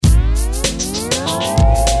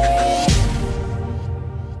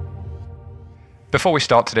Before we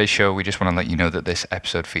start today's show, we just want to let you know that this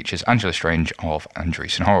episode features Angela Strange of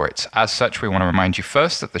Andreessen Horowitz. As such, we want to remind you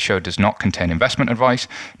first that the show does not contain investment advice,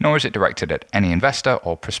 nor is it directed at any investor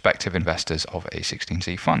or prospective investors of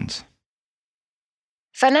A16Z funds.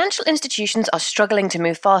 Financial institutions are struggling to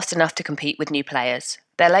move fast enough to compete with new players.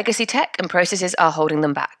 Their legacy tech and processes are holding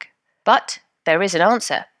them back. But there is an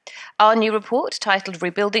answer. Our new report, titled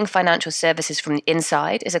Rebuilding Financial Services from the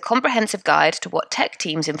Inside, is a comprehensive guide to what tech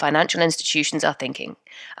teams in financial institutions are thinking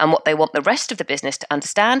and what they want the rest of the business to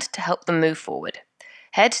understand to help them move forward.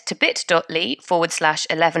 Head to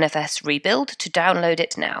bit.ly/11FS Rebuild to download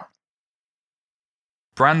it now.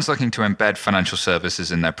 Brands looking to embed financial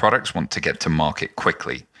services in their products want to get to market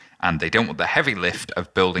quickly, and they don't want the heavy lift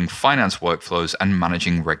of building finance workflows and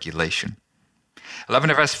managing regulation.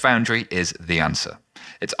 11FS Foundry is the answer.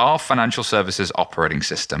 It's our financial services operating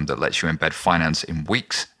system that lets you embed finance in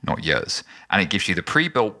weeks, not years, and it gives you the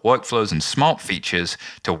pre-built workflows and smart features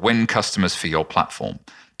to win customers for your platform.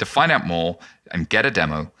 To find out more and get a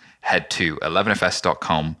demo, head to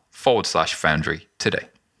 11fs.com/Foundry today.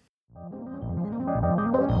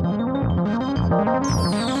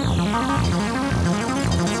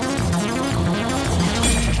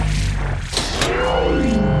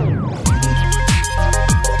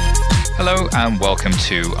 Hello and welcome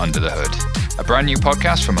to Under the Hood, a brand new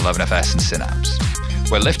podcast from 11FS and Synapse.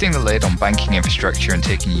 We're lifting the lid on banking infrastructure and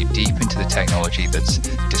taking you deep into the technology that's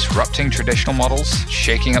disrupting traditional models,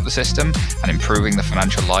 shaking up the system, and improving the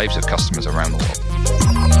financial lives of customers around the world.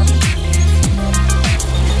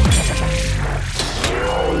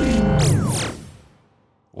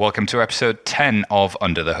 Welcome to episode 10 of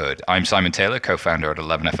Under the Hood. I'm Simon Taylor, co-founder at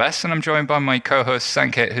 11FS, and I'm joined by my co-host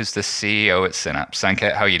Sanket, who's the CEO at Synapse.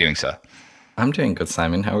 Sanket, how are you doing, sir? I'm doing good,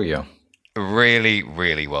 Simon. How are you? Really,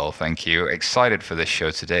 really well, thank you. Excited for this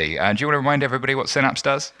show today. Do you want to remind everybody what Synapse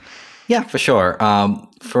does? Yeah, for sure.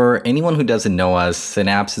 For anyone who doesn't know us,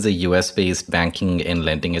 Synapse is a US-based banking and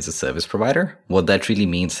lending as a service provider. What that really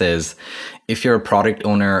means is if you're a product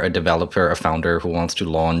owner, a developer, a founder who wants to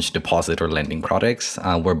launch deposit or lending products,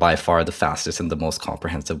 we're by far the fastest and the most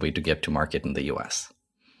comprehensive way to get to market in the US.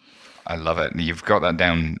 I love it. You've got that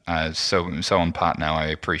down so on pat now. I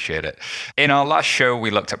appreciate it. In our last show, we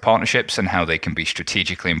looked at partnerships and how they can be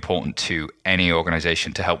strategically important to any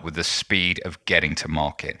organization to help with the speed of getting to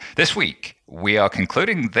market. This week, we are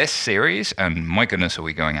concluding this series, and my goodness, are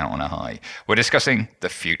we going out on a high. We're discussing the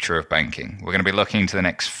future of banking. We're going to be looking into the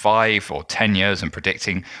next 5 or 10 years and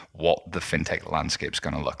predicting what the fintech landscape is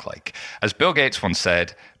going to look like. As Bill Gates once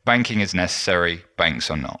said, banking is necessary, banks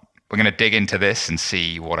are not. We're going to dig into this and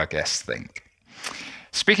see what our guests think.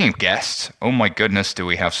 Speaking of guests, oh my goodness, do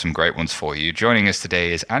we have some great ones for you. Joining us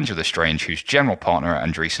today is Angela Strange, who's general partner at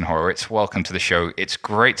Andreessen Horowitz. Welcome to the show. It's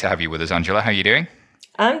great to have you with us, Angela. How are you doing?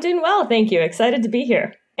 I'm doing well, thank you. Excited to be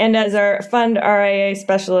here. And as our fund RIA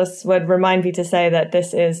specialists would remind me to say that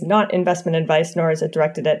this is not investment advice, nor is it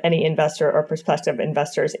directed at any investor or prospective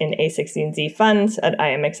investors in A16Z funds. And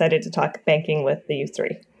I am excited to talk banking with the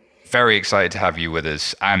U3. Very excited to have you with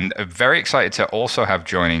us, and very excited to also have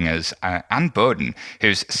joining us Anne Bowden,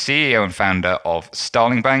 who's CEO and founder of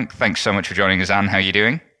Starling Bank. Thanks so much for joining us, Anne. How are you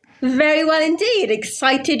doing? Very well indeed.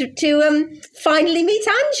 Excited to finally meet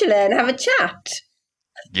Angela and have a chat.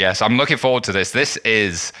 Yes, I'm looking forward to this. This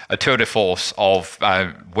is a tour de force of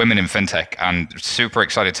women in fintech, and super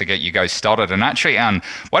excited to get you guys started. And actually, Anne,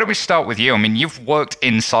 why don't we start with you? I mean, you've worked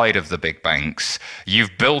inside of the big banks.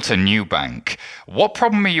 You've built a new bank. What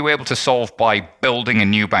problem are you able to solve by building a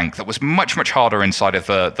new bank that was much, much harder inside of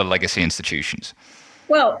the legacy institutions?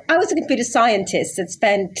 Well, I was a computer scientist that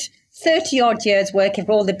spent 30-odd years working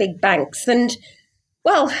for all the big banks. And,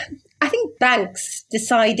 well, I think banks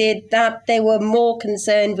decided that they were more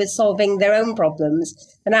concerned with solving their own problems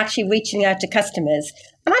than actually reaching out to customers.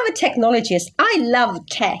 And I'm a technologist. I love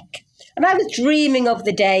tech. And I was dreaming of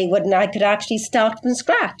the day when I could actually start from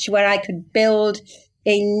scratch, where I could build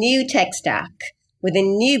a new tech stack with a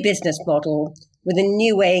new business model, with a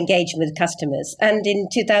new way of engaging with customers. And in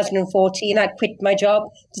 2014, I quit my job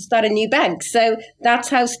to start a new bank. So that's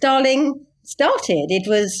how Starling started. It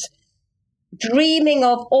was dreaming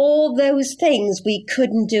of all those things we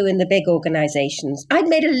couldn't do in the big organizations. I'd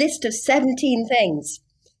made a list of 17 things.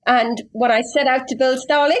 And when I set out to build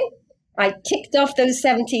Starling, I ticked off those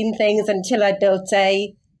 17 things until I built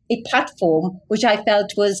a platform which I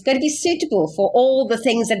felt was going to be suitable for all the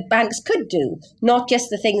things that banks could do, not just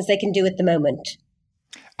the things they can do at the moment.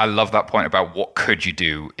 I love that point about what could you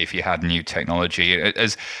do if you had new technology.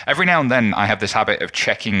 As every now and then, I have this habit of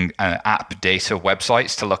checking app data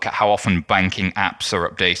websites to look at how often banking apps are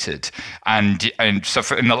updated. And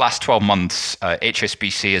so in the last 12 months,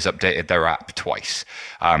 HSBC has updated their app twice.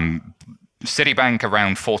 Citibank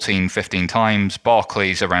around 14, 15 times,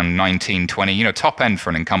 Barclays around 19, 20, top end for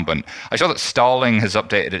an incumbent. I saw that Starling has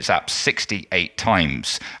updated its app 68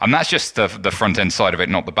 times. And that's just the front end side of it,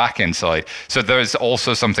 not the back end side. So there's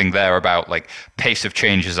also something there about like pace of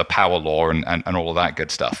change is a power law and all of that good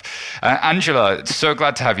stuff. Angela, so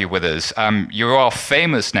glad to have you with us. You are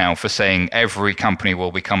famous now for saying every company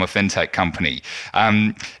will become a fintech company.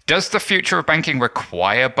 Does the future of banking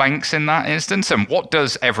require banks in that instance? And what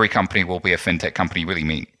does every company will be a fintech company really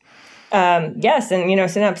mean? Yes,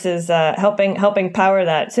 and Synapse is helping power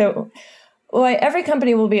that. So, every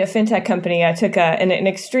company will be a fintech company. I took an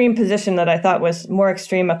extreme position that I thought was more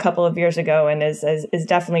extreme a couple of years ago, and is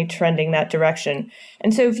definitely trending that direction.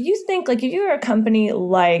 And so, if you think if you're a company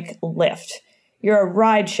like Lyft, you're a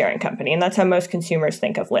ride-sharing company, and that's how most consumers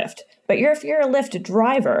think of Lyft. But if you're a Lyft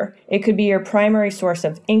driver, it could be your primary source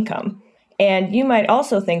of income. And you might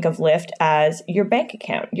also think of Lyft as your bank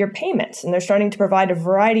account, your payments, and they're starting to provide a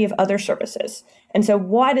variety of other services. And so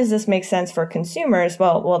why does this make sense for consumers?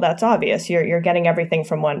 Well, that's obvious. You're getting everything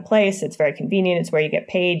from one place. It's very convenient. It's where you get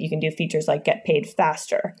paid. You can do features like get paid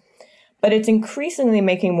faster. But it's increasingly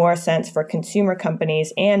making more sense for consumer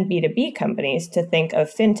companies and B2B companies to think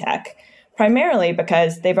of fintech, primarily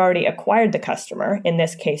because they've already acquired the customer, in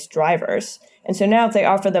this case, drivers. And so now if they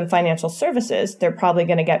offer them financial services, they're probably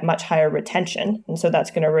going to get much higher retention. And so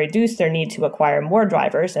that's going to reduce their need to acquire more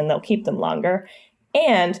drivers, and they'll keep them longer.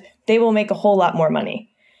 And they will make a whole lot more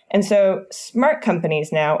money. And so smart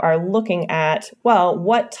companies now are looking at,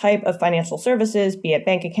 what type of financial services, be it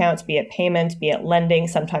bank accounts, be it payments, be it lending,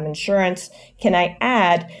 sometimes insurance, can I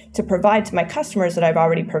add to provide to my customers that I've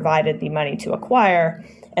already provided the money to acquire?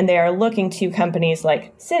 And they are looking to companies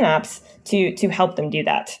like Synapse to help them do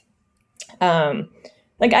that.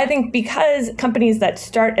 I think because companies that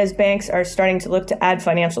start as banks are starting to look to add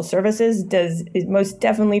financial services, it most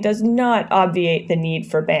definitely does not obviate the need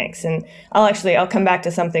for banks. And I'll come back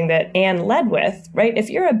to something that Anne led with, right? If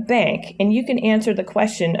you're a bank and you can answer the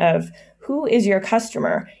question of who is your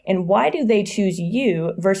customer and why do they choose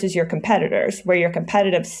you versus your competitors, where your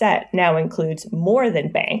competitive set now includes more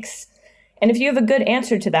than banks. And if you have a good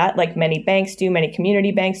answer to that, like many banks do, many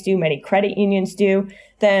community banks do, many credit unions do,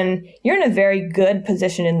 then you're in a very good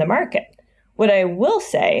position in the market. What I will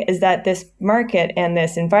say is that this market and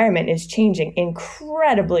this environment is changing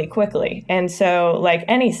incredibly quickly. And so, like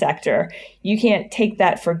any sector, you can't take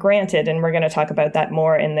that for granted. And we're going to talk about that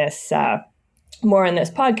more in this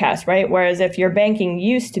podcast, right? Whereas if your banking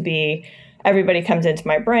used to be, everybody comes into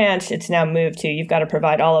my branch, it's now moved to you've got to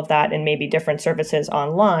provide all of that and maybe different services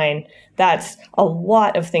online. That's a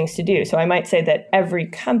lot of things to do. So I might say that every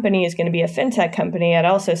company is going to be a fintech company. I'd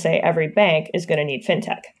also say every bank is going to need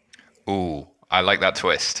fintech. Ooh, I like that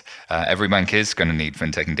twist. Every bank is going to need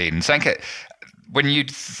fintech indeed. And Sanket, when you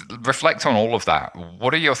reflect on all of that,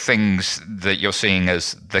 what are your things that you're seeing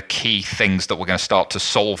as the key things that we're going to start to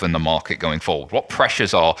solve in the market going forward? What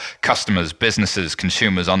pressures are customers, businesses,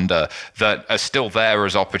 consumers under that are still there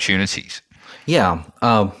as opportunities? Yeah,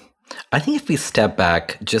 I think if we step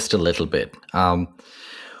back just a little bit,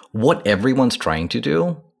 what everyone's trying to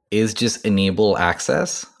do is just enable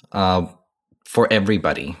access for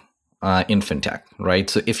everybody in fintech, right?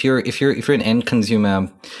 So if you're an end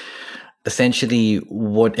consumer, essentially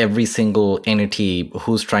what every single entity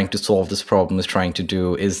who's trying to solve this problem is trying to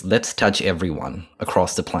do is let's touch everyone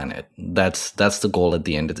across the planet. That's the goal at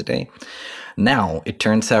the end of the day. Now, it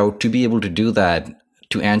turns out to be able to do that,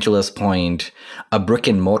 to Angela's point, a brick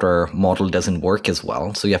and mortar model doesn't work as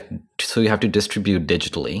well. So you have to distribute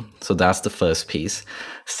digitally. So that's the first piece.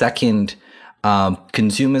 Second,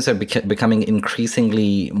 consumers are becoming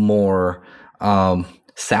increasingly more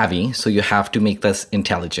savvy. So you have to make this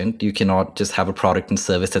intelligent. You cannot just have a product and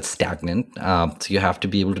service that's stagnant. So you have to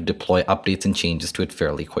be able to deploy updates and changes to it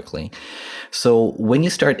fairly quickly. So when you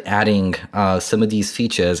start adding some of these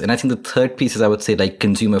features, and I think the third piece is, I would say, like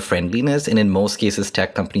consumer friendliness. And in most cases,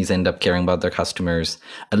 tech companies end up caring about their customers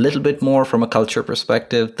a little bit more from a culture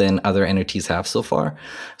perspective than other entities have so far.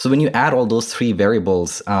 So when you add all those three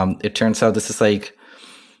variables, it turns out this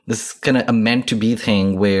is kind of a meant to be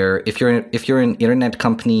thing where if you're an internet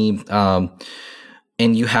company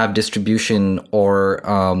and you have distribution or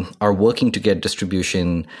are working to get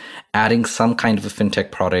distribution, adding some kind of a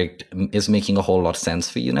fintech product is making a whole lot of sense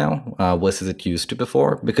for you now versus it used to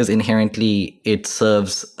before, because inherently it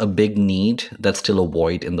serves a big need that's still a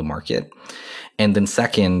void in the market. And then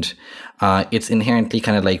second, it's inherently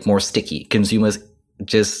kind of like more sticky. Consumers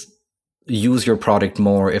just use your product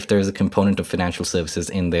more if there's a component of financial services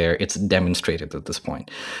in there. It's demonstrated at this point.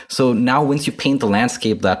 So now once you paint the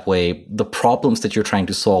landscape that way, the problems that you're trying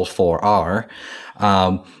to solve for are,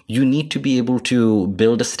 you need to be able to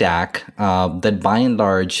build a stack that by and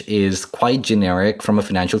large is quite generic from a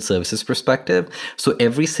financial services perspective. So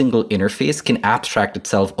every single interface can abstract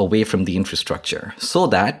itself away from the infrastructure so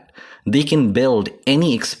that they can build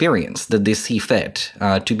any experience that they see fit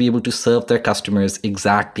to be able to serve their customers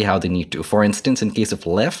exactly how they need to. For instance, in case of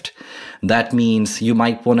Lyft, that means you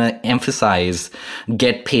might want to emphasize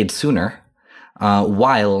get paid sooner,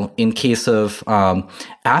 while in case of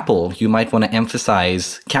Apple, you might want to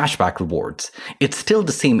emphasize cashback rewards. It's still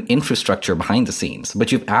the same infrastructure behind the scenes,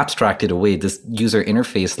 but you've abstracted away this user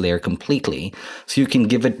interface layer completely, so you can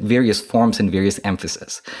give it various forms and various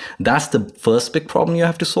emphasis. That's the first big problem you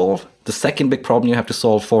have to solve. The second big problem you have to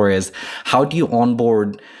solve for is how do you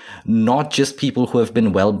onboard not just people who have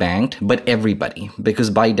been well banked, but everybody.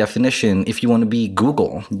 Because by definition, if you want to be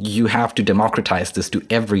Google, you have to democratize this to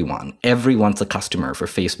everyone. Everyone's a customer for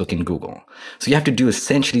Facebook and Google. So you have to do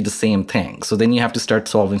essentially the same thing. So then you have to start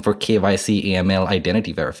solving for KYC, AML,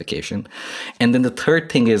 identity verification. And then the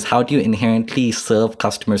third thing is how do you inherently serve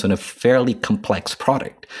customers on a fairly complex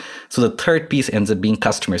product? So the third piece ends up being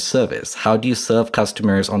customer service. How do you serve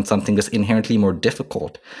customers on something that's inherently more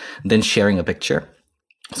difficult than sharing a picture?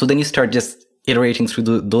 So then you start just iterating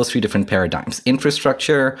through those three different paradigms.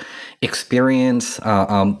 Infrastructure, experience,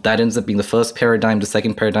 that ends up being the first paradigm. The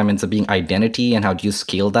second paradigm ends up being identity and how do you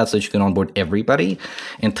scale that so that you can onboard everybody.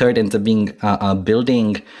 And third ends up being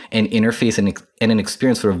building an interface and an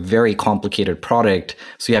experience for a very complicated product.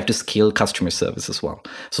 So you have to scale customer service as well.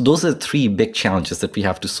 So those are the three big challenges that we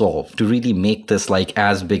have to solve to really make this like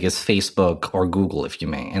as big as Facebook or Google, if you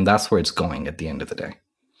may. And that's where it's going at the end of the day.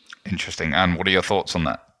 Interesting. Anne, what are your thoughts on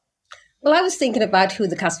that? Well, I was thinking about who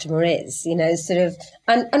the customer is, sort of,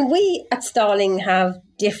 and we at Starling have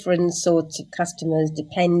different sorts of customers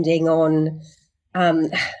depending on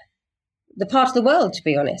the part of the world, to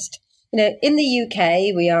be honest. In the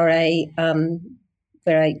UK, we're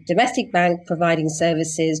a domestic bank providing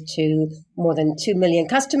services to more than 2 million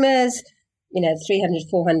customers, 300,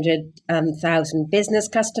 400,000 business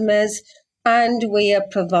customers, and we are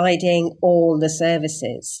providing all the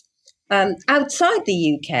services. Outside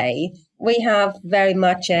the UK, we have very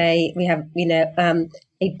much a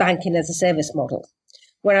banking as a service model,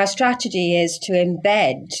 where our strategy is to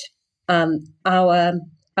embed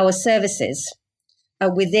our services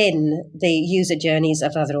within the user journeys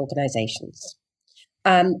of other organizations,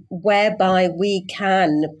 whereby we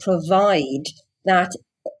can provide that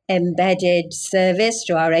embedded service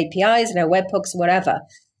through our APIs and our webhooks and whatever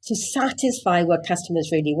to satisfy what customers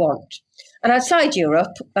really want. And outside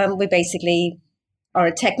Europe, we basically are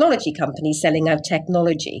a technology company selling out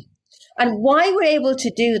technology. And why we're able to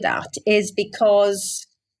do that is because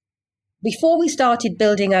before we started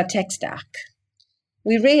building our tech stack,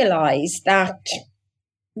 we realized that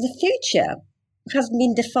the future hasn't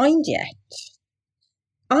been defined yet.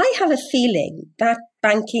 I have a feeling that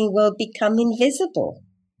banking will become invisible.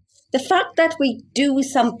 The fact that we do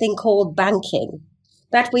something called banking,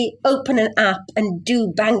 that we open an app and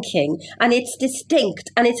do banking, and it's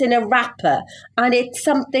distinct, and it's in a wrapper, and it's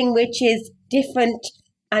something which is different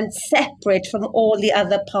and separate from all the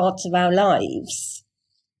other parts of our lives.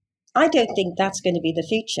 I don't think that's going to be the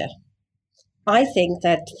future. I think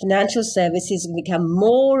that financial services will become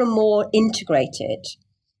more and more integrated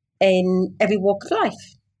in every walk of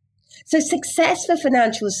life. So success for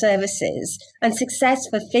financial services and success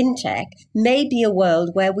for fintech may be a world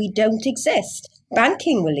where we don't exist.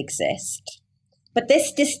 Banking will exist, but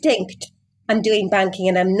this distinct, I'm doing banking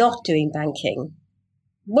and I'm not doing banking,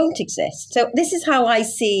 won't exist. So this is how I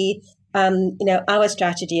see, our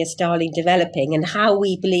strategy as Starling developing and how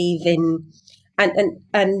we believe in,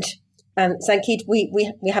 and Sankeet,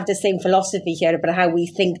 we have the same philosophy here about how we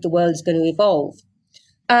think the world's going to evolve.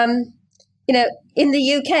 In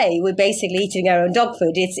the UK, we're basically eating our own dog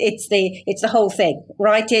food. It's the whole thing,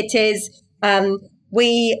 right? It is.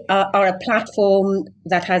 We are a platform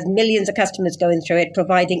that has millions of customers going through it,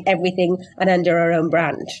 providing everything and under our own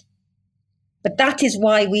brand. But that is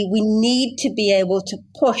why we need to be able to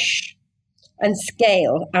push and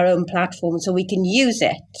scale our own platform so we can use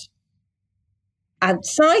it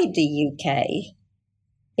outside the UK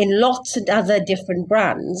in lots of other different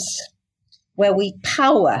brands where we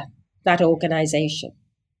power that organization.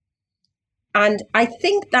 And I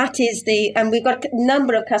think that is and we've got a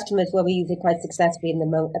number of customers where we use it quite successfully at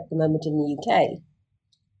the moment in the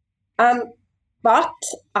UK. But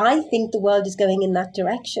I think the world is going in that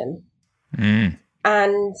direction.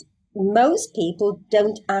 And most people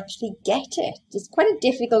don't actually get it. It's quite a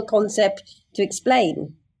difficult concept to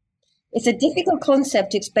explain. It's a difficult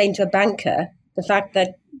concept to explain to a banker, the fact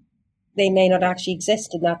that they may not actually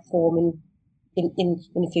exist in that form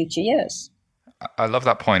in future years. I love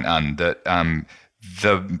that point, Anne, that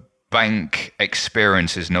the bank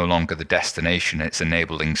experience is no longer the destination, it's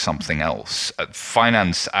enabling something else.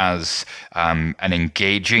 Finance as an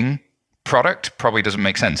engaging product probably doesn't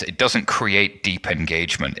make sense. It doesn't create deep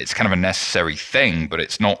engagement. It's kind of a necessary thing, but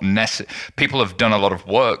it's not necessary. People have done a lot of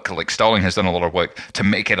work, like Starling has done a lot of work to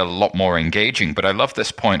make it a lot more engaging. But I love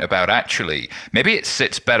this point about actually, maybe it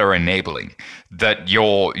sits better enabling, that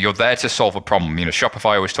you're there to solve a problem. You know,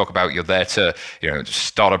 Shopify always talk about you're there to,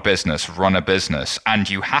 start a business, run a business, and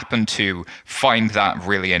you happen to find that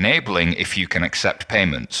really enabling if you can accept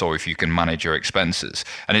payments or if you can manage your expenses.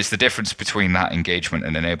 And it's the difference between that engagement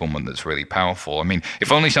and enablement that's really powerful. I mean,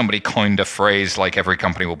 if only somebody coined a phrase like every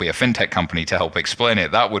company will be a fintech company to help explain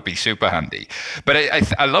it, that would be super handy. But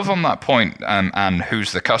I love on that point, and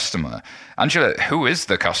who's the customer? Angela, who is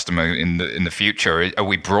the customer in the future? Are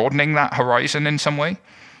we broadening that horizon in some way?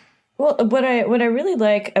 Well, what I really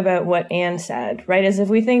like about what Anne said, right, is if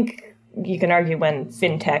we think, you can argue when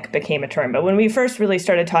fintech became a term, but when we first really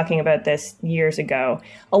started talking about this years ago,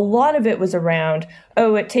 a lot of it was around,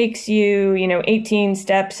 it takes you, 18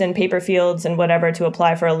 steps and paper fields and whatever to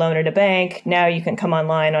apply for a loan at a bank. Now you can come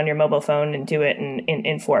online on your mobile phone and do it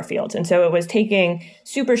in 4 fields. And so it was taking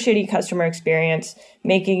super shitty customer experience,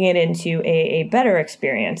 making it into a better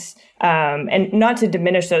experience. And not to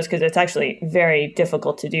diminish those, because it's actually very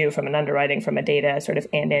difficult to do from an underwriting, from a data sort of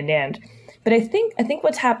and. But I think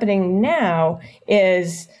what's happening now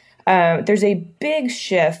is there's a big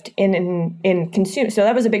shift in consumer. So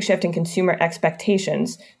that was a big shift in consumer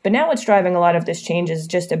expectations. But now what's driving a lot of this change is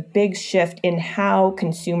just a big shift in how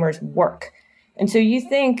consumers work. And so you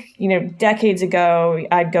think, decades ago,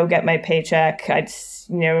 I'd go get my paycheck.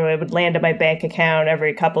 It would land in my bank account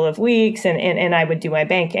every couple of weeks, and I would do my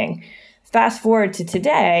banking. Fast forward to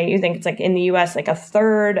today, you think it's like in the US, like a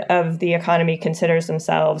third of the economy considers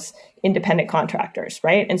themselves independent contractors,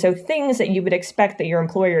 right? And so things that you would expect that your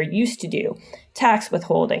employer used to do, tax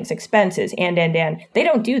withholdings, expenses, and, they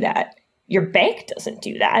don't do that. Your bank doesn't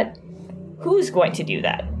do that. Who's going to do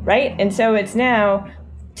that, right? And so it's now,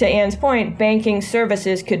 to Anne's point, banking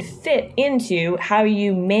services could fit into how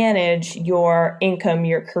you manage your income,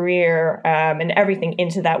 your career, and everything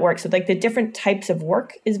into that work. So like the different types of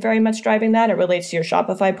work is very much driving that. It relates to your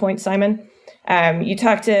Shopify point, Simon. You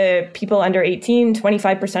talk to people under 18,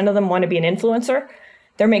 25% of them want to be an influencer.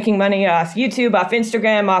 They're making money off YouTube, off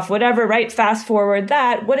Instagram, off whatever, right? Fast forward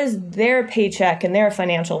that. What does their paycheck and their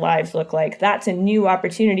financial lives look like? That's a new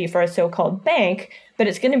opportunity for a so-called bank, but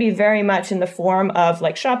it's going to be very much in the form of,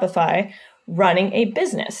 like Shopify, running a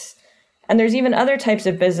business. And there's even other types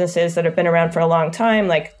of businesses that have been around for a long time,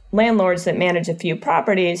 like landlords that manage a few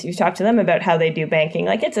properties. You talk to them about how they do banking.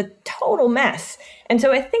 Like, it's a total mess. And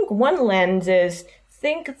so I think one lens is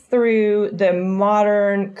think through the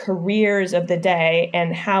modern careers of the day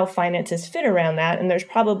and how finances fit around that. And there's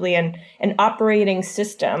probably an operating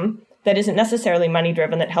system that isn't necessarily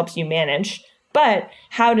money-driven that helps you manage. But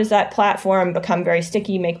how does that platform become very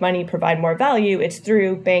sticky, make money, provide more value? It's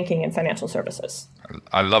through banking and financial services.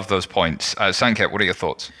 I love those points. Sanket, what are your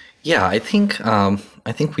thoughts? Yeah, I think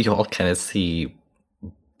we all kind of see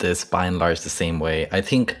this by and large the same way. I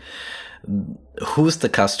think who's the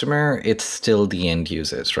customer? It's still the end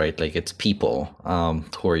users, right? Like, it's people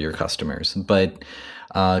who are your customers. But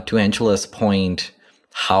to Angela's point,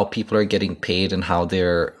 how people are getting paid and how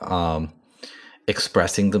they're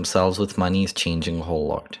expressing themselves with money is changing a whole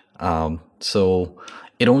lot. So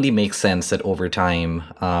it only makes sense that over time,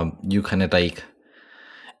 you kind of like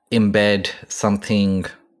embed something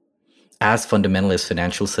as fundamental as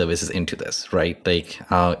financial services into this, right? Like,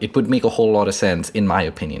 it would make a whole lot of sense, in my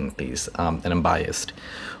opinion, at least, and I'm biased,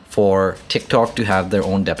 for TikTok to have their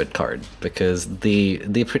own debit card, because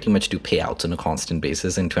they pretty much do payouts on a constant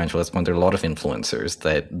basis. And to Angela's point, there are a lot of influencers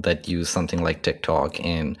that use something like TikTok,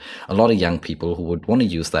 and a lot of young people who would want to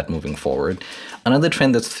use that moving forward. Another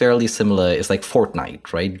trend that's fairly similar is like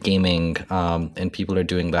Fortnite, right? Gaming, and people are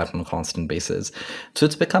doing that on a constant basis. So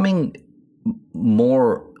it's becoming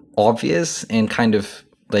more obvious, and kind of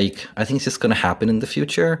like, I think it's just going to happen in the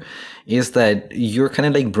future, is that you're kind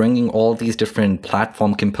of like bringing all these different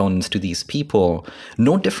platform components to these people,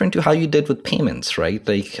 no different to how you did with payments, right?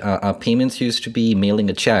 Like, payments used to be mailing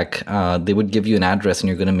a check. They would give you an address and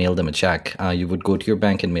you're going to mail them a check. You would go to your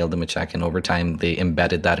bank and mail them a check, and over time they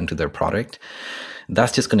embedded that into their product.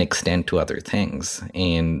 that's just going to extend to other things.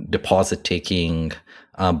 And deposit taking,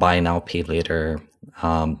 buy now, pay later,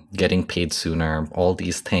 getting paid sooner, all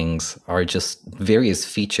these things are just various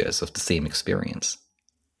features of the same experience.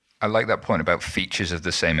 I like that point about features of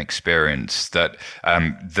the same experience, that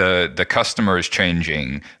the customer is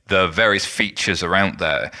changing, the various features are out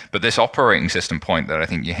there. But this operating system point that I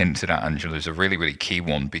think you hinted at, Angela, is a really, really key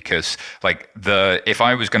one, because if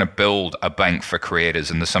I was going to build a bank for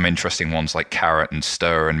creators, and there's some interesting ones like Carrot and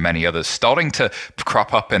Stir and many others starting to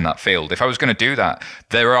crop up in that field, if I was going to do that,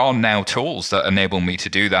 there are now tools that enable me to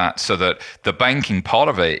do that, so that the banking part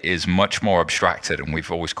of it is much more abstracted, and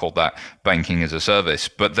we've always called that banking as a service.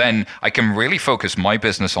 But then I can really focus my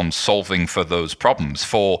business on solving for those problems.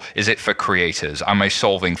 Is it for creators? Am I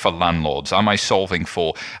solving for landlords? Am I solving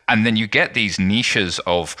for, and then you get these niches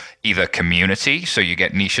of either community. So you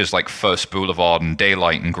get niches like First Boulevard and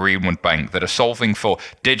Daylight and Greenwood Bank that are solving for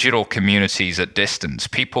digital communities at distance,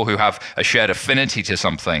 people who have a shared affinity to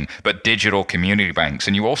something, but digital community banks.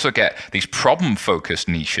 And you also get these problem focused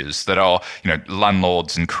niches that are,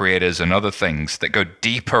 landlords and creators and other things that go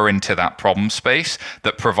deeper into that problem space,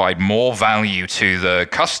 that provide more value to the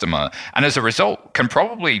customer, and as a result can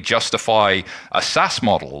probably justify a SaaS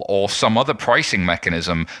model or some other pricing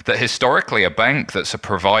mechanism that historically a bank that's a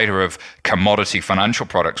provider of commodity financial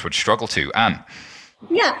products would struggle to. Anne?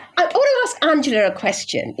 Yeah, I want to ask Angela a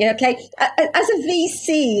question. Okay, as a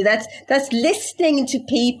VC that's listening to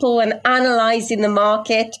people and analysing the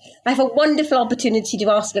market, I have a wonderful opportunity to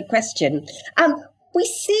ask a question. We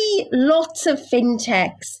see lots of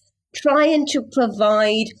fintechs trying to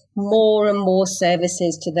provide more and more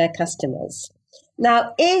services to their customers.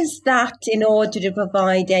 Now, is that in order to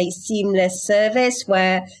provide a seamless service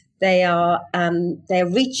where they're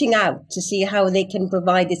reaching out to see how they can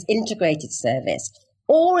provide this integrated service?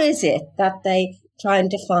 Or is it that they trying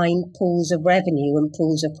to find pools of revenue and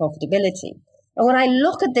pools of profitability? And when I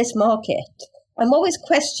look at this market, I'm always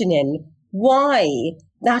questioning why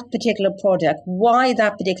that particular product, why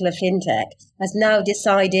that particular fintech has now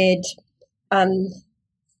decided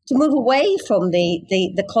to move away from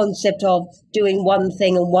the concept of doing one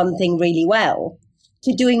thing and one thing really well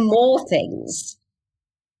to doing more things.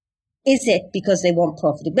 Is it because they want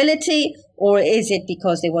profitability, or is it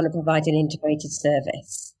because they want to provide an integrated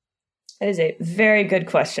service? That is a very good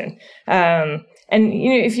question. And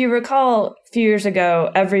if you recall, a few years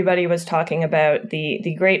ago, everybody was talking about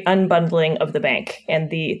the great unbundling of the bank. And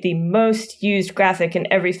the most used graphic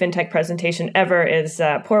in every fintech presentation ever is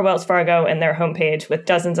poor Wells Fargo and their homepage with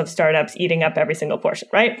dozens of startups eating up every single portion,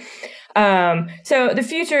 right? So the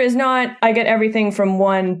future is not, I get everything from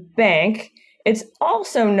one bank. It's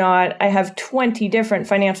also not, I have 20 different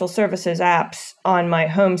financial services apps on my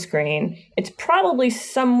home screen. It's probably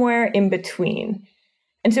somewhere in between.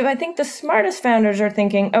 And so I think the smartest founders are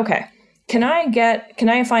thinking, okay, can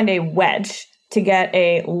I find a wedge to get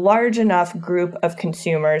a large enough group of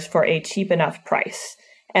consumers for a cheap enough price?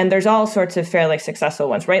 And there's all sorts of fairly successful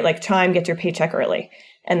ones, right? Like Chime, get your paycheck early.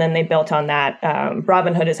 And then they built on that.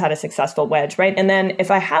 Robinhood has had a successful wedge, right? And then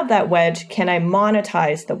if I have that wedge, can I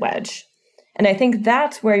monetize the wedge? And I think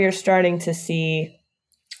that's where you're starting to see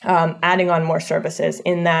adding on more services,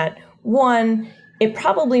 in that, one, it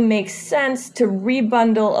probably makes sense to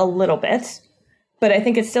rebundle a little bit, but I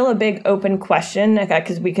think it's still a big open question,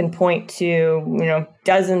 because we can point to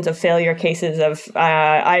dozens of failure cases of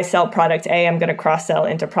I sell product A, I'm going to cross sell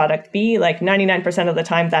into product B. Like 99% of the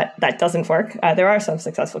time that doesn't work. There are some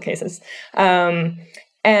successful cases.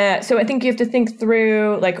 So I think you have to think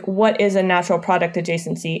through, what is a natural product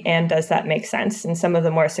adjacency, and does that make sense? And some of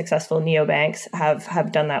the more successful neobanks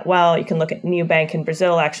have done that well. You can look at Nubank in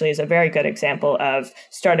Brazil, actually, is a very good example of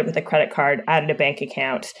started with a credit card, added a bank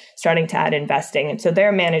account, starting to add investing. And so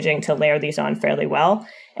they're managing to layer these on fairly well.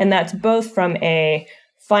 And that's both from a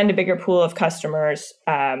find a bigger pool of customers,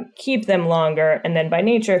 keep them longer. And then by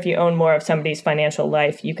nature, if you own more of somebody's financial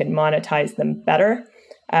life, you can monetize them better.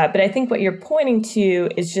 But I think what you're pointing to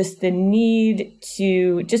is just the need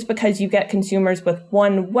to, just because you get consumers with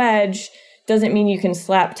one wedge, doesn't mean you can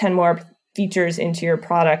slap 10 more features into your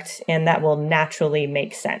product and that will naturally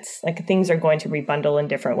make sense. Things are going to rebundle in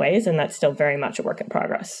different ways, and that's still very much a work in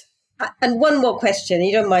progress. And one more question.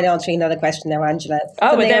 You don't mind answering another question now, Angela?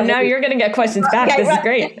 Oh, but then now you're going to get questions back. Okay, this is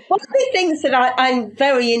great. One of the things that I'm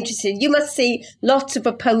very interested in, you must see lots of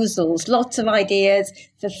proposals, lots of ideas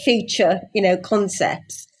for future,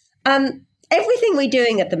 concepts. Everything we're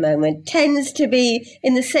doing at the moment tends to be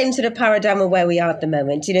in the same sort of paradigm of where we are at the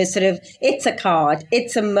moment. It's a card,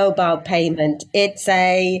 it's a mobile payment, it's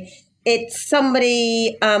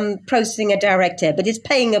somebody processing a direct debit, it's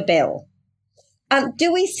paying a bill. And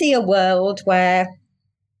do we see a world where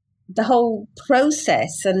the whole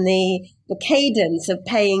process and the cadence of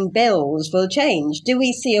paying bills will change? Do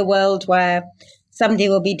we see a world where somebody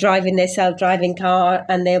will be driving their self-driving car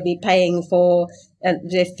and they'll be paying for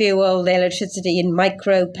their fuel, their electricity in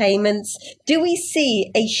micro payments? Do we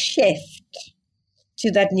see a shift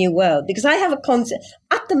to that new world? Because I have a concept.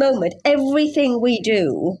 At the moment, everything we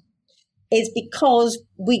do is because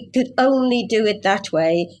we could only do it that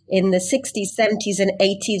way in the 60s, 70s, and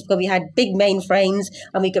 80s, where we had big mainframes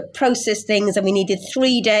and we could process things and we needed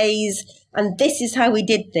 3 days. And this is how we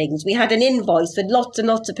did things. We had an invoice with lots and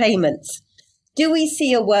lots of payments. Do we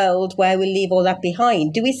see a world where we leave all that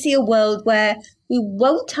behind? Do we see a world where we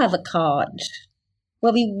won't have a card,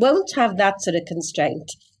 where we won't have that sort of constraint?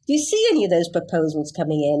 Do you see any of those proposals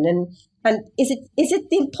coming in? And is it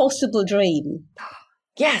the impossible dream?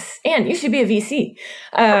 Yes, and you should be a VC.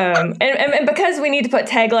 And because we need to put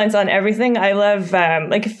taglines on everything, I love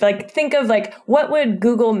think of what would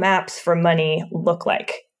Google Maps for money look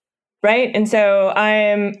like, right? And so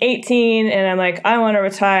I'm 18 and I'm like, I want to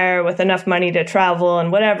retire with enough money to travel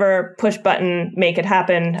and whatever, push button, make it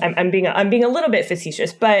happen. I'm being a little bit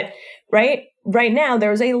facetious, but right now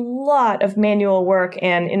there's a lot of manual work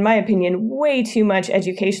and, in my opinion, way too much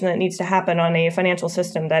education that needs to happen on a financial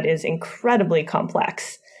system that is incredibly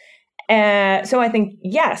complex. So I think,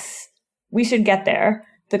 yes, we should get there.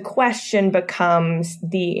 The question becomes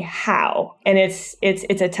the how. And it's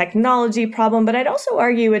a technology problem, but I'd also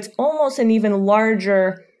argue it's almost an even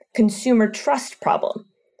larger consumer trust problem.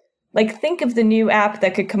 Like, think of the new app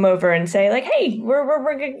that could come over and say, like, hey, we're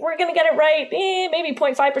going to get it right. Maybe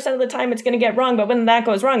 0.5% of the time it's going to get wrong. But when that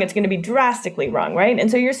goes wrong, it's going to be drastically wrong, right? And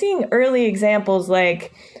so you're seeing early examples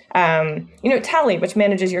like, Tally, which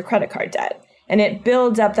manages your credit card debt. And it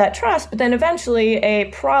builds up that trust. But then eventually a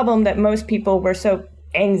problem that most people were so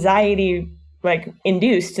anxiety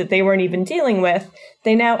induced that they weren't even dealing with,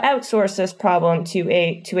 they now outsource this problem to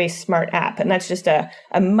a smart app. And that's just a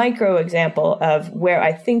micro example of where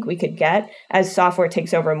I think we could get as software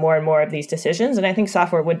takes over more and more of these decisions. And I think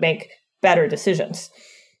software would make better decisions.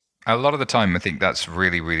 A lot of the time, I think that's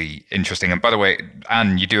really, really interesting. And by the way,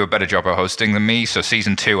 Anne, you do a better job of hosting than me. So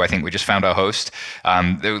season 2, I think we just found our host.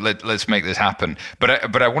 Let's make this happen.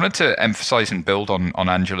 But I wanted to emphasize and build on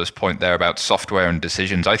Angela's point there about software and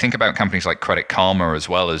decisions. I think about companies like Credit Karma as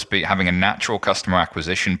well as having a natural customer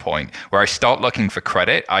acquisition point where I start looking for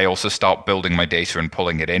credit. I also start building my data and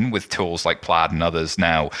pulling it in with tools like Plaid and others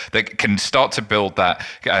now that can start to build that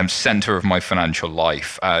center of my financial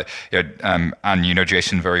life. And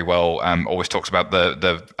Jason very well always talks about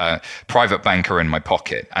the private banker in my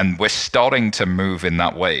pocket, and we're starting to move in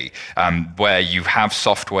that way where you have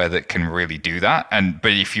software that can really do that.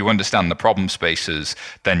 But if you understand the problem spaces,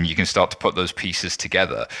 then you can start to put those pieces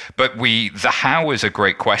together. But the how is a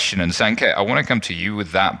great question, and Sanket, I want to come to you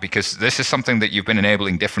with that because this is something that you've been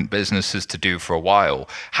enabling different businesses to do for a while.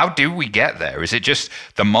 How do we get there? Is it just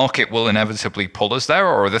the market will inevitably pull us there,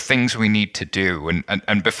 or are there things we need to do?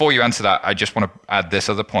 And before you answer that, I just want to add this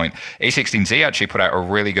other point. A16Z actually put out a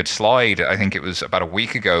really good slide, I think it was about a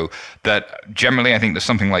week ago, that generally I think there's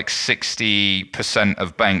something like 60%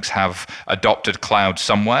 of banks have adopted cloud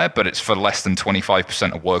somewhere, but it's for less than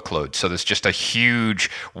 25% of workloads. So there's just a huge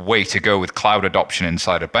way to go with cloud adoption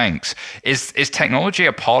inside of banks. Is technology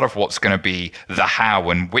a part of what's going to be the how,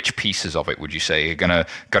 and which pieces of it would you say are going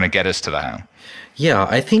to get us to the how? Yeah,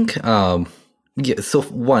 I think... so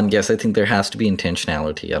one, yes, I think there has to be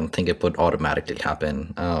intentionality. I don't think it would automatically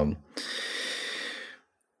happen.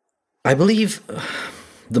 I believe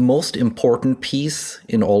the most important piece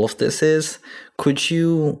in all of this is, could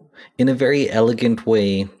you, in a very elegant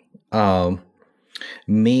way,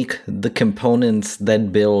 make the components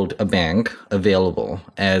that build a bank available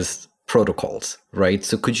as protocols, right?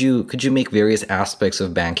 So could you make various aspects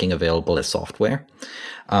of banking available as software?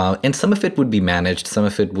 And some of it would be managed, some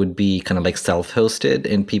of it would be kind of like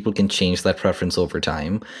self-hosted, and people can change that preference over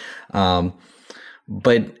time.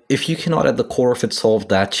 But if you cannot at the core of it solve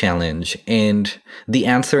that challenge, and the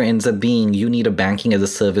answer ends up being you need a banking as a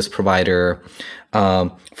service provider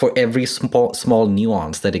for every small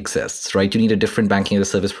nuance that exists, right? You need a different banking as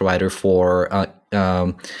a service provider for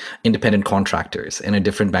independent contractors, and a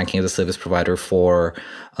different banking as a service provider for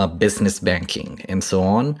business banking, and so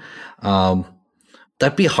on.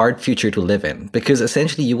 That'd be a hard future to live in, because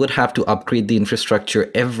essentially you would have to upgrade the infrastructure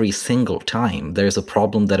every single time there's a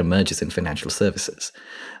problem that emerges in financial services.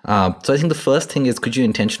 So I think the first thing is, could you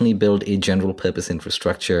intentionally build a general purpose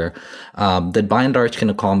infrastructure that by and large can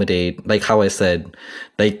accommodate, like how I said,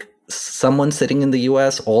 like someone sitting in the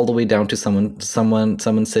US all the way down to someone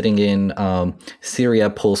sitting in Syria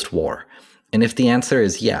post-war. And if the answer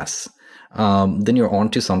is yes, then you're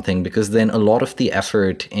onto something, because then a lot of the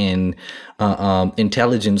effort in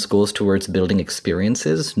intelligence goes towards building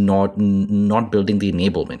experiences, not building the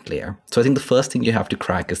enablement layer. So I think the first thing you have to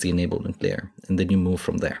crack is the enablement layer, and then you move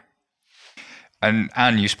from there. And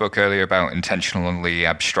Anne, you spoke earlier about intentionally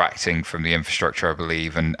abstracting from the infrastructure, I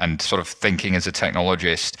believe, and sort of thinking as a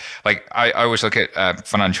technologist. Like I always look at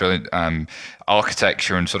financial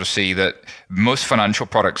architecture and sort of see that most financial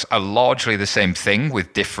products are largely the same thing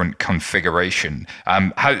with different configuration.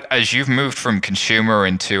 As you've moved from consumer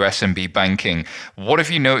into SMB banking, what have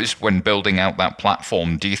you noticed when building out that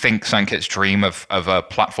platform? Do you think Sanket's dream of a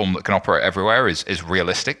platform that can operate everywhere is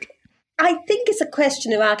realistic? I think it's a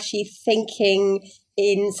question of actually thinking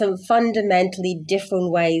in some fundamentally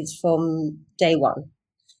different ways from day one.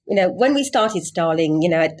 When we started Starling,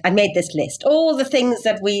 I made this list, all the things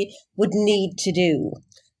that we would need to do.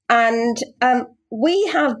 And we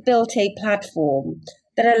have built a platform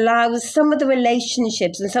that allows some of the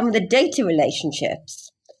relationships and some of the data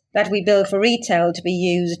relationships that we build for retail to be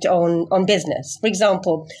used on business. For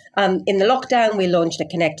example, in the lockdown, we launched a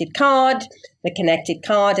connected card. The connected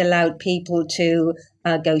card allowed people to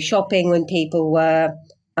go shopping when people were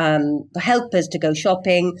helpers to go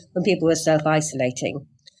shopping when people were self-isolating.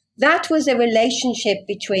 That was a relationship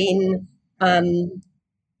between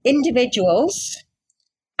individuals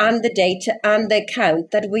and the data and the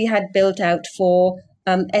account that we had built out for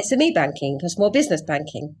SME banking, for small business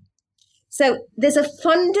banking. So there's a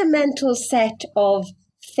fundamental set of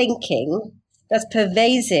thinking that's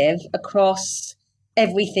pervasive across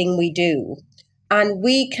everything we do. And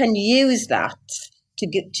we can use that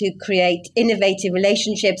to create innovative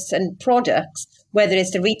relationships and products, whether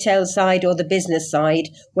it's the retail side or the business side,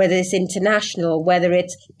 whether it's international, whether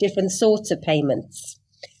it's different sorts of payments.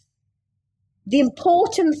 The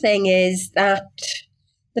important thing is that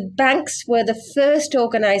the banks were the first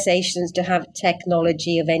organizations to have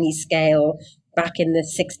technology of any scale back in the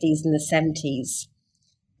 60s and the 70s.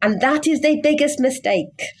 And that is their biggest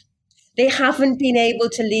mistake. They haven't been able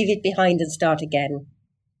to leave it behind and start again.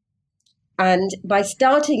 And by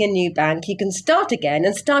starting a new bank, you can start again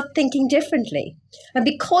and start thinking differently. And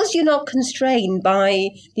because you're not constrained by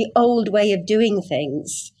the old way of doing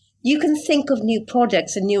things, you can think of new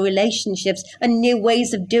products and new relationships and new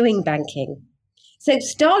ways of doing banking. So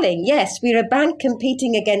Starling, yes, we're a bank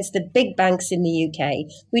competing against the big banks in the UK.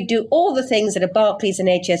 We do all the things that a Barclays and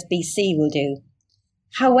HSBC will do.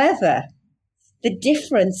 However, the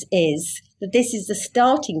difference is that this is the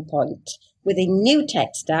starting point with a new tech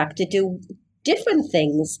stack to do different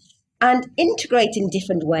things and integrate in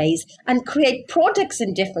different ways and create products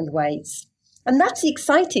in different ways. And that's the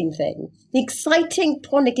exciting thing. The exciting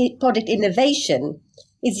product innovation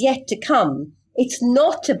is yet to come. It's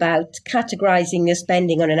not about categorizing your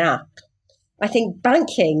spending on an app. I think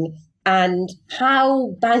banking and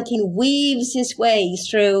how banking weaves its way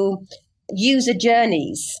through user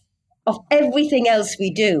journeys of everything else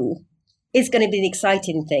we do is going to be an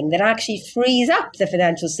exciting thing that actually frees up the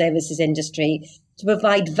financial services industry to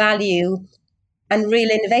provide value and real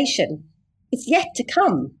innovation. It's yet to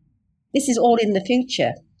come. This is all in the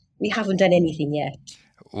future. We haven't done anything yet.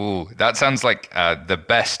 Ooh, that sounds like the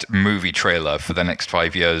best movie trailer for the next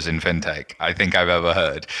 5 years in fintech I think I've ever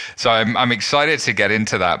heard. So I'm excited to get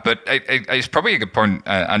into that. But it's probably a good point,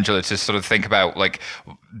 Angela, to sort of think about, like,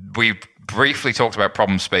 we briefly talked about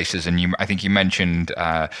problem spaces, and I think you mentioned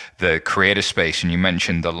the creator space, and you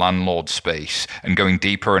mentioned the landlord space, and going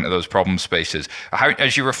deeper into those problem spaces.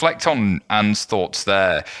 As you reflect on Anne's thoughts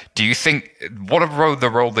there, do you think what are the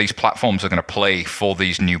role these platforms are going to play for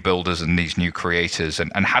these new builders and these new creators,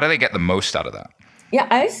 and how do they get the most out of that? Yeah,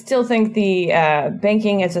 I still think the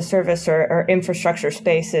banking as a service or infrastructure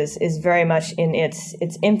space is very much in its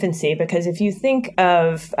infancy, because if you think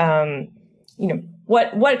of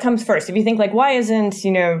what comes first? If you think, like, why isn't,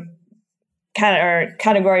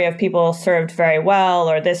 category of people served very well,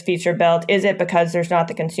 or this feature built? Is it because there's not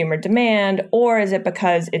the consumer demand, or is it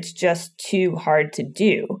because it's just too hard to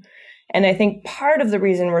do? And I think part of the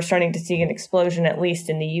reason we're starting to see an explosion, at least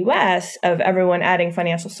in the US, of everyone adding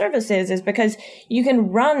financial services is because you can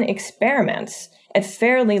run experiments at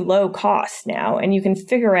fairly low cost now, and you can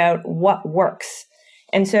figure out what works.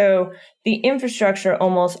 And so the infrastructure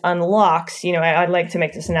almost unlocks, I'd like to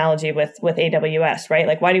make this analogy with AWS, right?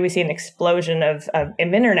 Like, why do we see an explosion of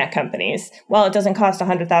internet companies? Well, it doesn't cost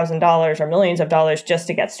 $100,000 or millions of dollars just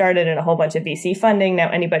to get started and a whole bunch of VC funding. Now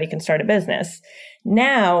anybody can start a business.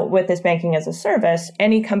 Now, with this banking as a service,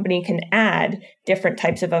 any company can add different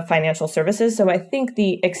types of financial services. So I think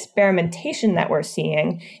the experimentation that we're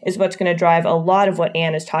seeing is what's going to drive a lot of what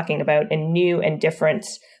Anne is talking about in new and different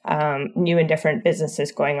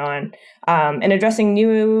businesses going on, and addressing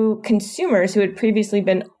new consumers who had previously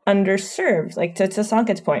been underserved. Like to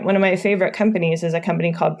Sanket's point, one of my favorite companies is a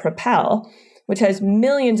company called Propel, which has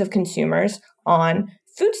millions of consumers on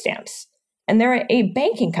food stamps. And they're a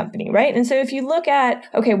banking company, right? And so if you look at,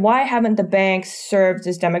 okay, why haven't the banks served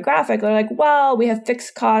this demographic? They're like, well, we have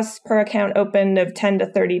fixed costs per account opened of $10 to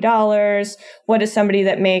 $30. What is somebody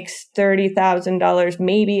that makes $30,000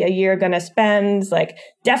 maybe a year going to spend? Like,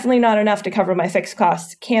 definitely not enough to cover my fixed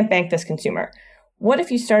costs. Can't bank this consumer. What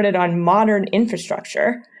if you started on modern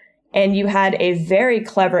infrastructure and you had a very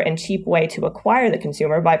clever and cheap way to acquire the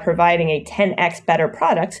consumer by providing a 10x better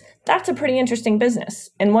product? That's a pretty interesting business,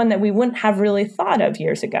 and one that we wouldn't have really thought of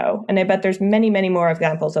years ago. And I bet there's many, many more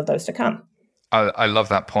examples of those to come. I love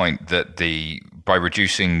that point that by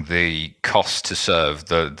reducing the cost to serve,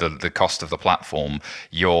 the cost of the platform,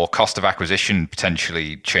 your cost of acquisition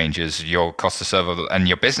potentially changes, your cost to serve, and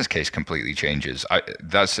your business case completely changes.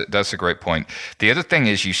 That's a great point. The other thing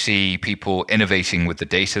is you see people innovating with the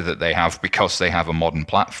data that they have because they have a modern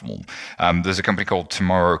platform. There's a company called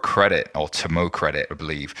Tomorrow Credit, or Tomo Credit, I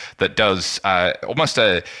believe, that does almost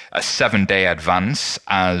a 7-day advance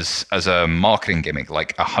as a marketing gimmick,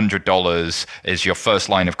 like $100 is your first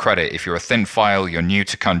line of credit. If you're a thin file, you're new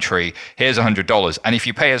to country, here's $100. And if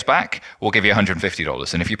you pay us back, we'll give you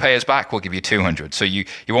 $150. And if you pay us back, we'll give you $200. So you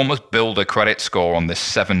almost build a credit score on this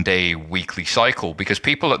 7-day weekly cycle, because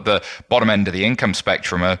people at the bottom end of the income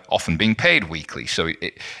spectrum are often being paid weekly. So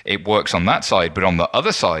it works on that side. But on the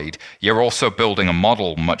other side, you're also building a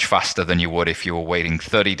model much faster than you would if you were waiting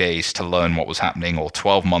 30 days to learn what was happening, or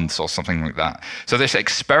 12 months or something like that. So this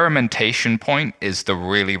experimentation point is the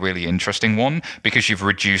really, really interesting one, because you've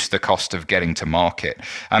reduced the cost of getting to market.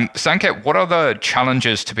 Sanket, what are the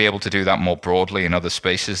challenges to be able to do that more broadly in other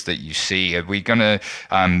spaces that you see? Are we going to,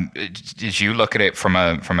 as you look at it from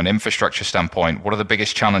an infrastructure standpoint, what are the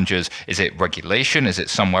biggest challenges? Is it regulation? Is it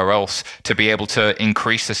somewhere else to be able to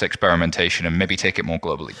increase this experimentation and maybe take it more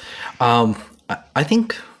globally? I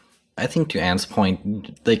think to Anne's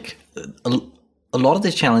point, like a lot of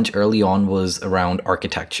the challenge early on was around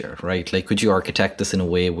architecture, right? Like, could you architect this in a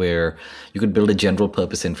way where you could build a general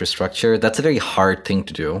purpose infrastructure? That's a very hard thing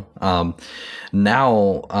to do.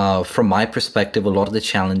 Now, from my perspective, a lot of the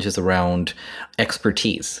challenge is around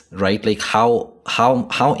expertise, right? Like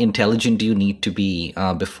how intelligent do you need to be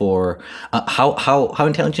before? How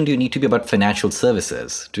intelligent do you need to be about financial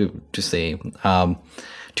services to say?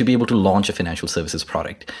 To be able to launch a financial services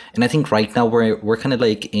product. And I think right now we're kind of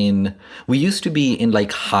like we used to be in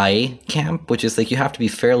like high camp, which is like you have to be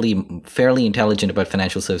fairly intelligent about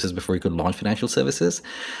financial services before you could launch financial services.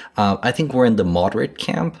 I think we're in the moderate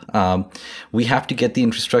camp. We have to get the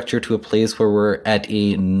infrastructure to a place where we're at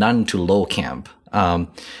a none to low camp,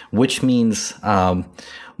 which means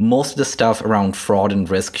most of the stuff around fraud and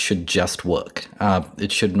risk should just work.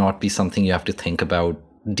 It should not be something you have to think about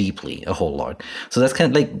deeply a whole lot. So that's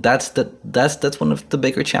kind of like that's one of the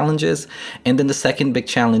bigger challenges. And then the second big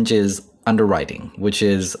challenge is underwriting, which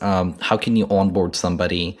is how can you onboard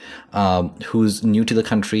somebody who's new to the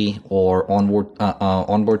country, or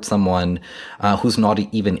onboard someone who's not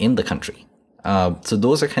even in the country. So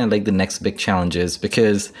those are kind of like the next big challenges,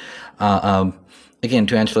 because again,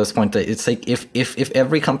 to Angela's point, that it's like if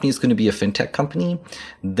every company is going to be a fintech company,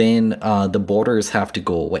 then the borders have to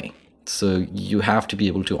go away. So you have to be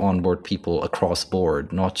able to onboard people across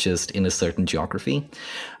board, not just in a certain geography.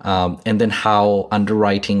 And then how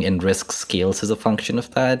underwriting and risk scales as a function of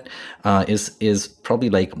that is probably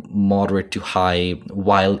like moderate to high,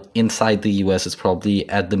 while inside the US is probably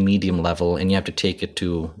at the medium level, and you have to take it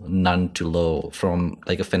to none to low from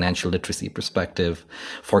like a financial literacy perspective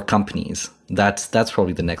for companies. That's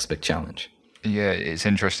probably the next big challenge. Yeah, it's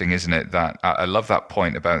interesting, isn't it? That I love that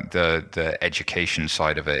point about the education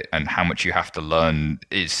side of it, and how much you have to learn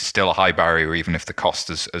is still a high barrier, even if the cost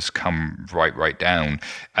has come right down.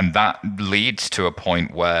 And that leads to a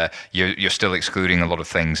point where you're still excluding a lot of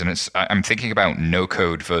things. And I'm thinking about no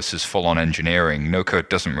code versus full on engineering. No code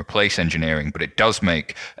doesn't replace engineering, but it does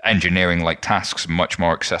make engineering like tasks much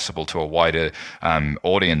more accessible to a wider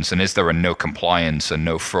audience. And is there a no compliance and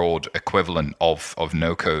no fraud equivalent of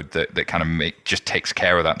no code that kind of it just takes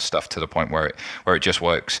care of that stuff to the point where it just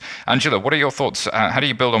works. Angela, what are your thoughts? How do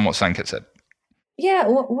you build on what Sanket said? Yeah,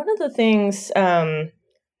 one of the things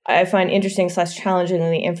I find interesting / challenging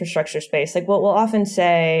in the infrastructure space, like we'll often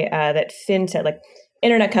say that fintech, like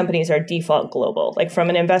internet companies are default global. Like from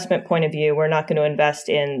an investment point of view, we're not going to invest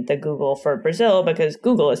in the Google for Brazil because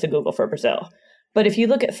Google is the Google for Brazil. But if you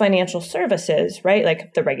look at financial services, right,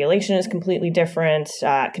 like the regulation is completely different.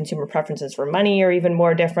 Consumer preferences for money are even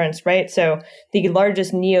more different, right? So the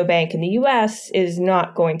largest neobank in the US is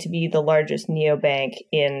not going to be the largest neobank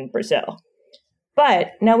in Brazil.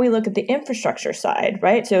 But now we look at the infrastructure side,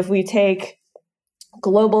 right? So if we take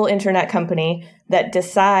global internet company that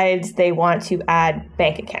decides they want to add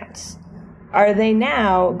bank accounts, are they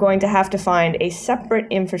now going to have to find a separate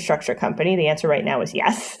infrastructure company? The answer right now is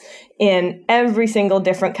yes. In every single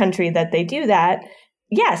different country that they do that,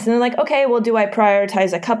 yes. And they're like, okay, well, do I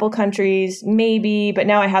prioritize a couple countries? Maybe, but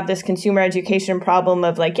now I have this consumer education problem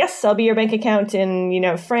of like, yes, I'll be your bank account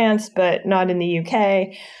in, France, but not in the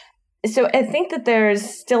UK. So I think that there's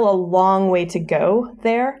still a long way to go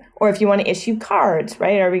there. Or if you want to issue cards,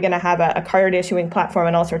 right? Are we going to have a card issuing platform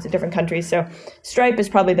in all sorts of different countries? So Stripe is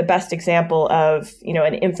probably the best example of,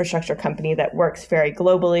 an infrastructure company that works very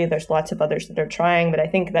globally. There's lots of others that are trying, but I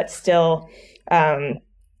think that still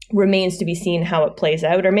remains to be seen how it plays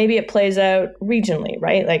out. Or maybe it plays out regionally,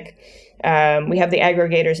 right? Like we have the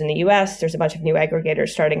aggregators in the US. There's a bunch of new aggregators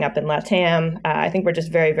starting up in LATAM. I think we're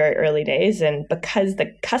just very, very early days. And because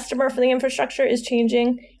the customer for the infrastructure is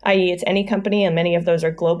changing, i.e. it's any company and many of those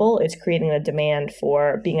are global, it's creating a demand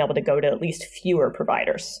for being able to go to at least fewer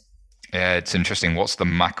providers. Yeah, it's interesting. What's the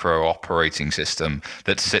macro operating system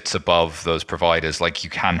that sits above those providers like you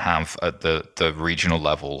can have at the regional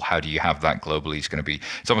level? How do you have that globally?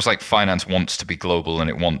 It's almost like finance wants to be global and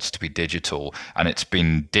it wants to be digital, and it's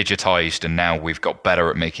been digitized, and now we've got better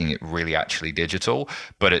at making it really actually digital,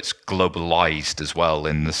 but it's globalized as well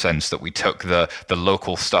in the sense that we took the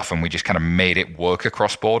local stuff and we just kind of made it work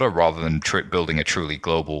across border rather than building a truly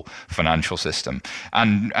global financial system.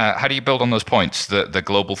 And how do you build on those points? The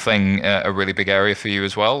global thing, a really big area for you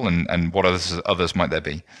as well, and what others might there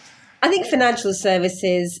be? I think financial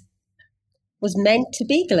services was meant to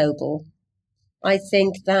be global. I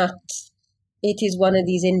think that it is one of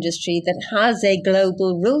these industries that has a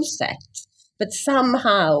global rule set, but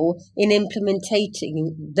somehow in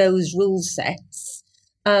implementing those rule sets,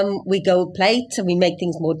 we gold plate and we make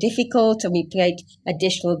things more difficult and we create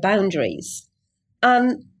additional boundaries.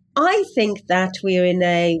 I think that we're in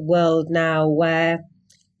a world now where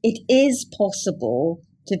it is possible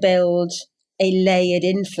to build a layered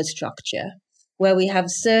infrastructure where we have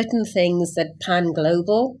certain things that pan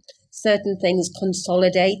global, certain things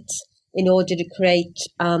consolidate in order to create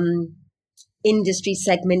industry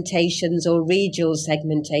segmentations or regional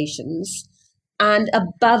segmentations. And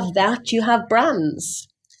above that, you have brands.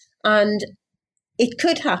 And it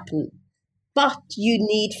could happen, but you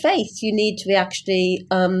need faith. You need to actually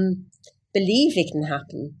believe it can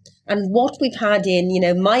happen. And what we've had in,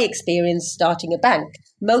 my experience starting a bank,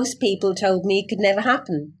 most people told me it could never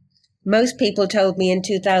happen. Most people told me in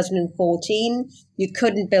 2014, you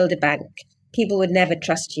couldn't build a bank. People would never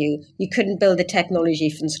trust you. You couldn't build a technology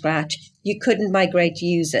from scratch. You couldn't migrate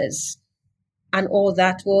users. And all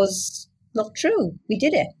that was not true. We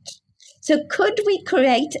did it. So could we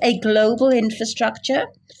create a global infrastructure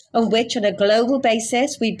on which on a global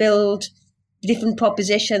basis we build different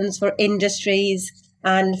propositions for industries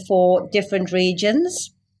and for different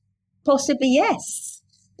regions? Possibly, yes.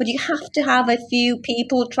 But you have to have a few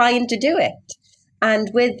people trying to do it. And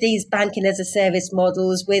with these banking as a service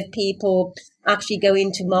models, with people actually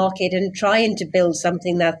going to market and trying to build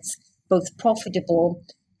something that's both profitable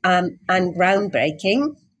and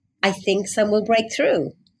groundbreaking, I think some will break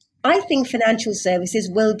through. I think financial services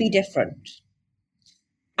will be different.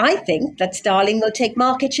 I think that Starling will take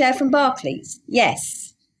market share from Barclays.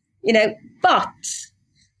 Yes. But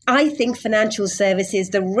I think financial services,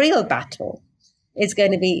 the real battle is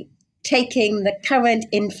going to be taking the current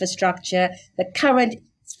infrastructure, the current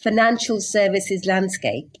financial services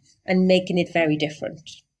landscape, and making it very different.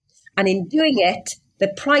 And in doing it, the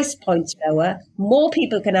price point's lower, more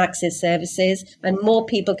people can access services, and more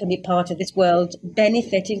people can be part of this world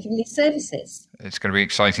benefiting from these services. It's going to be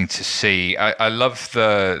exciting to see. I love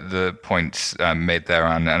the points made there,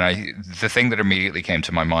 Anne. And the thing that immediately came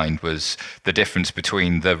to my mind was the difference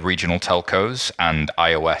between the regional telcos and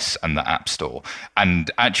iOS and the App Store. And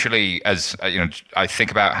actually, as I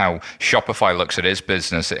think about how Shopify looks at its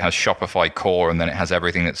business, it has Shopify Core, and then it has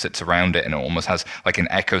everything that sits around it, and it almost has like an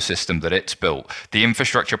ecosystem that it's built. The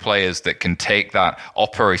infrastructure players that can take that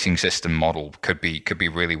operating system model could be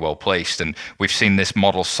really well placed. And we've seen this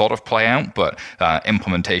model sort of play out, but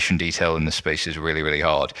implementation detail in this space is really, really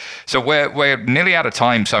hard. So we're nearly out of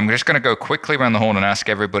time. So I'm just going to go quickly around the horn and ask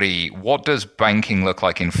everybody, what does banking look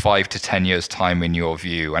like in 5 to 10 years' time in your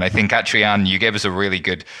view? And I think actually, Anne, you gave us a really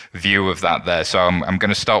good view of that there. So I'm going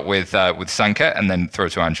to start with Sanket and then throw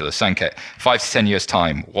to Angela. Sanket, 5 to 10 years'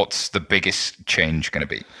 time, what's the biggest change going to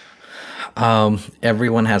be?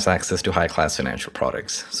 Everyone has access to high-class financial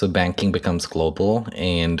products. So banking becomes global,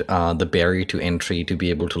 and the barrier to entry to be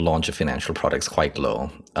able to launch a financial product is quite low,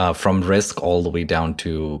 from risk all the way down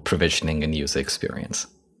to provisioning and user experience.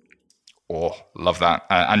 Oh, love that.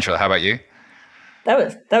 Angela, how about you?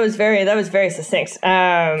 That was very succinct.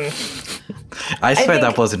 I swear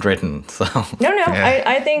that wasn't written. So no. Yeah.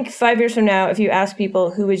 I think 5 years from now, if you ask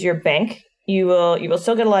people who is your bank, you will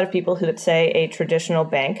still get a lot of people who would say a traditional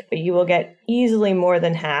bank, but you will get easily more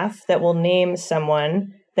than half that will name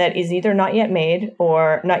someone that is either not yet made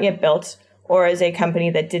or not yet built, or is a company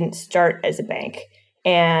that didn't start as a bank.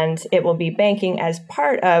 And it will be banking as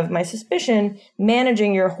part of, my suspicion,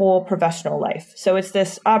 managing your whole professional life. So it's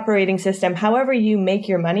this operating system. However you make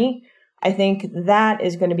your money, I think that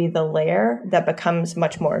is going to be the layer that becomes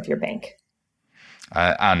much more of your bank.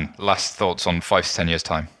 Anne, last thoughts on 5 to 10 years'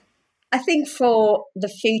 time? I think for the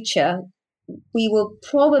future, we will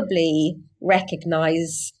probably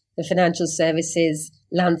recognize the financial services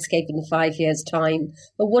landscape in 5 years' time.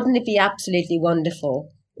 But wouldn't it be absolutely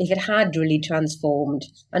wonderful if it had really transformed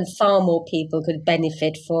and far more people could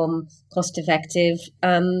benefit from cost-effective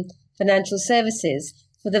financial services?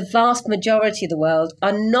 For the vast majority of the world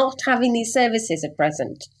are not having these services at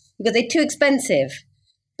present because they're too expensive.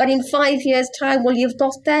 But in 5 years' time, will you have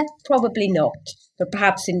got there? Probably not. But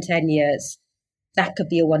perhaps in 10 years, that could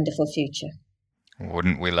be a wonderful future.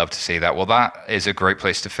 Wouldn't we love to see that? Well, that is a great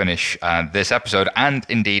place to finish this episode and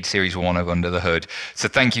indeed Series 1 of Under the Hood. So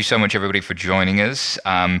thank you so much, everybody, for joining us.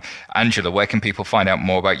 Angela, where can people find out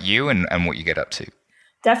more about you and what you get up to?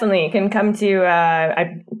 Definitely. You can come to,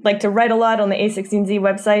 I like to write a lot on the A16Z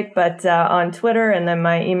website, but on Twitter, and then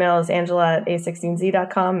my email is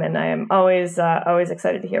angela@a16z.com, and I am always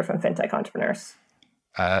excited to hear from fintech entrepreneurs.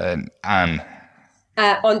 Anne?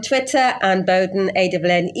 On Twitter, Anne Boden,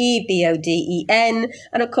 ANNEBODEN,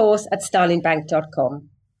 and of course at starlingbank.com.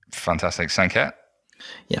 Fantastic. Sanket?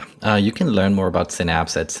 Yeah, you can learn more about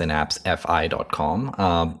Synapse at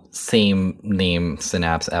synapsefi.com. Same name,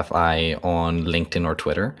 Synapse FI, on LinkedIn or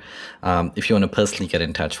Twitter. If you want to personally get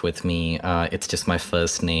in touch with me, it's just my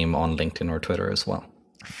first name on LinkedIn or Twitter as well.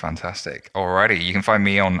 Fantastic. Alrighty, you can find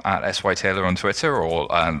me on @SYTaylor on Twitter, or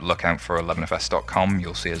look out for 11fs.com.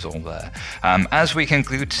 You'll see us all there. As we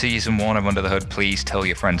conclude Season 1 of Under the Hood, please tell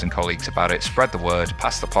your friends and colleagues about it. Spread the word,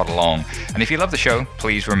 pass the pod along. And if you love the show,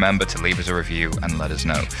 please remember to leave us a review and let us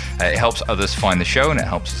know. It helps others find the show, and it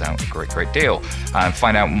helps us out a great deal.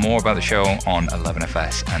 Find out more about the show on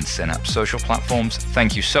 11fs and Synapse social platforms.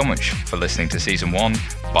 Thank you so much for listening to Season 1.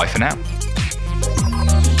 Bye for now.